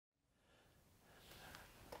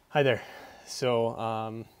Hi there.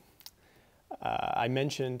 So I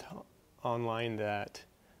mentioned online that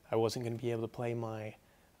I wasn't going to be able to play my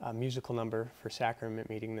musical number for sacrament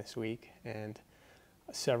meeting this week, and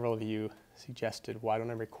several of you suggested, why don't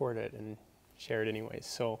I record it and share it anyways?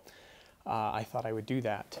 So I thought I would do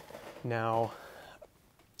that. Now,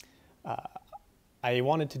 I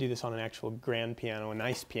wanted to do this on an actual grand piano, a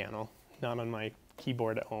nice piano, not on my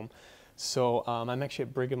keyboard at home. So I'm actually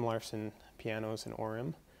at Brigham Larson Pianos in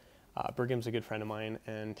Orem. Brigham's a good friend of mine,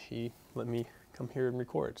 and he let me come here and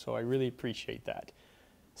record, so I really appreciate that.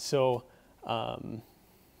 So, so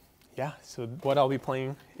what I'll be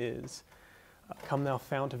playing is Come Thou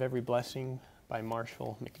Fount of Every Blessing by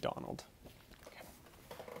Marshall McDonald. Okay.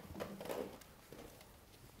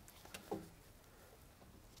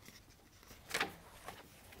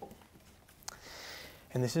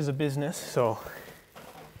 And this is a business, so,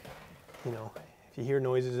 you know, if you hear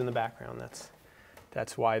noises in the background,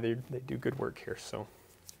 that's why they do good work here. So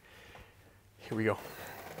here we go.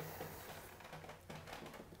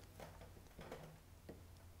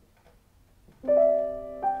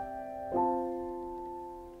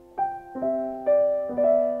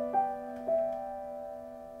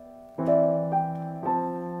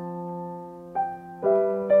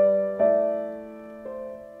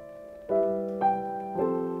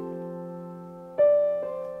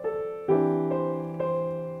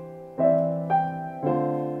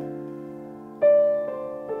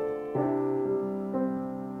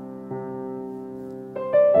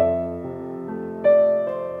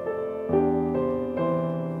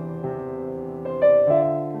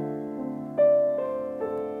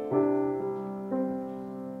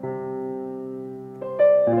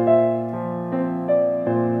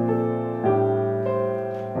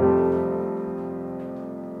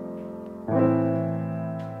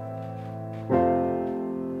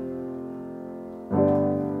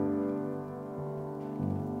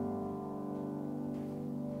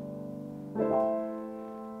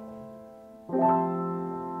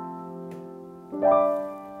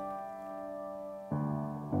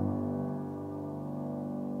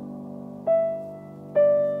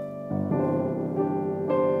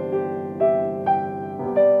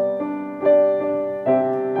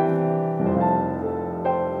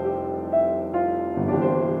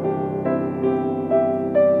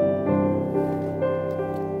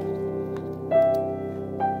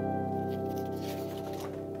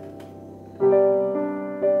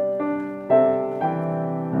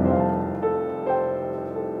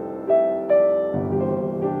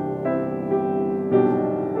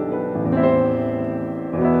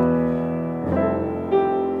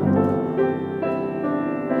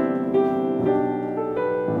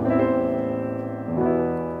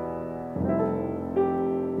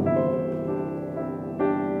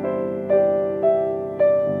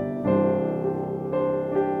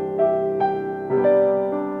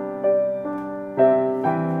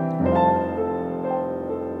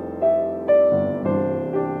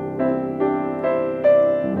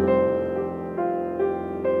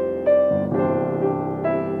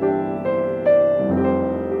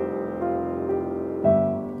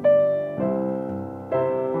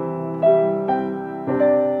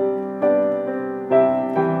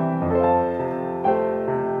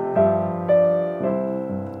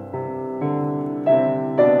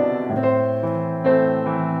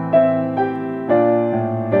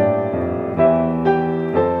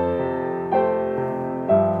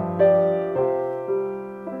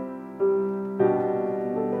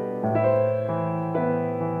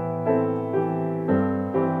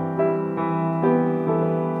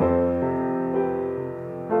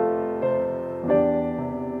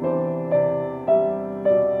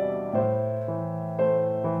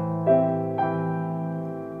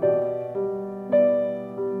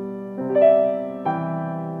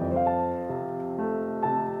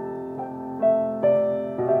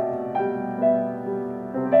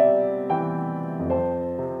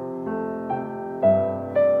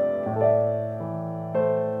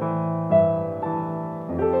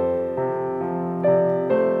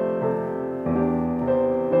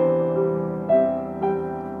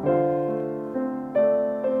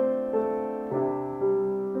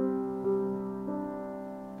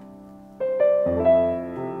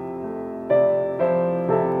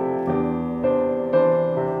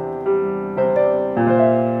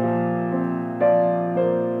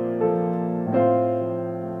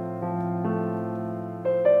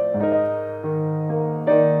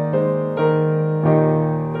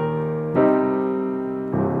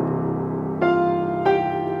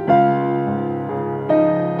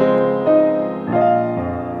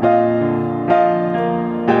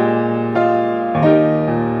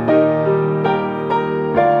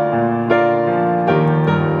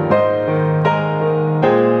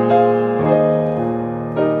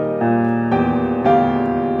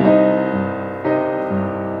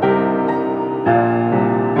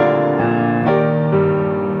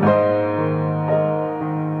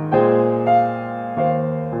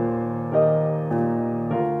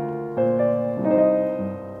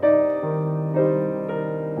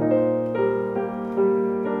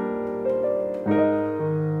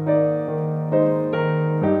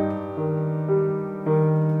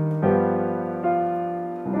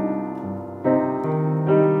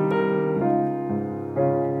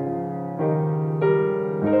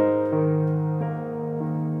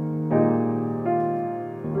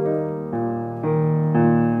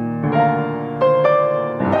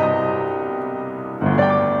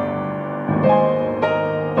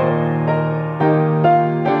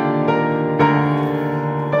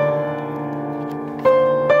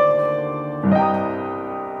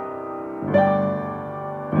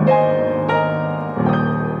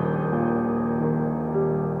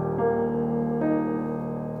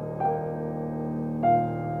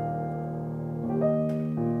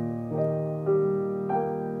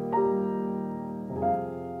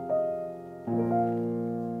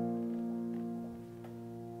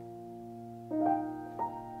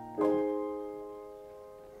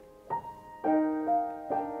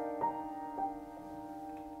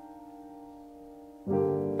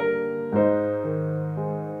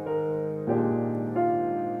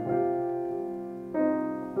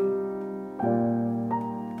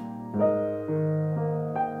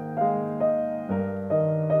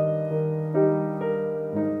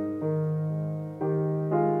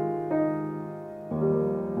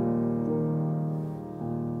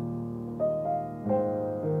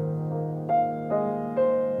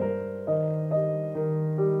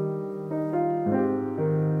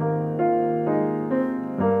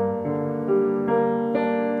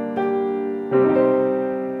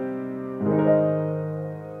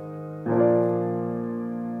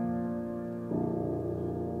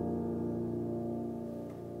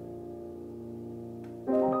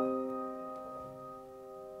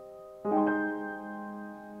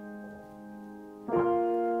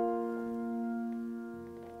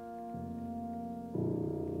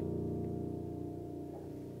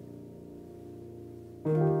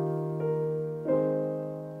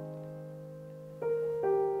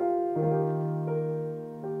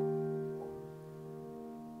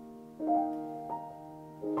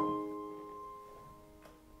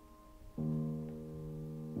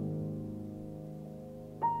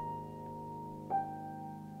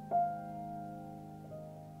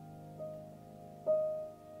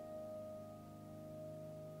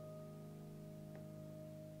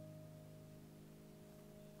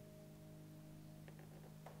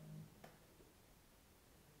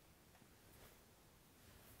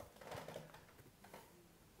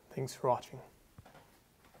 Thanks for watching.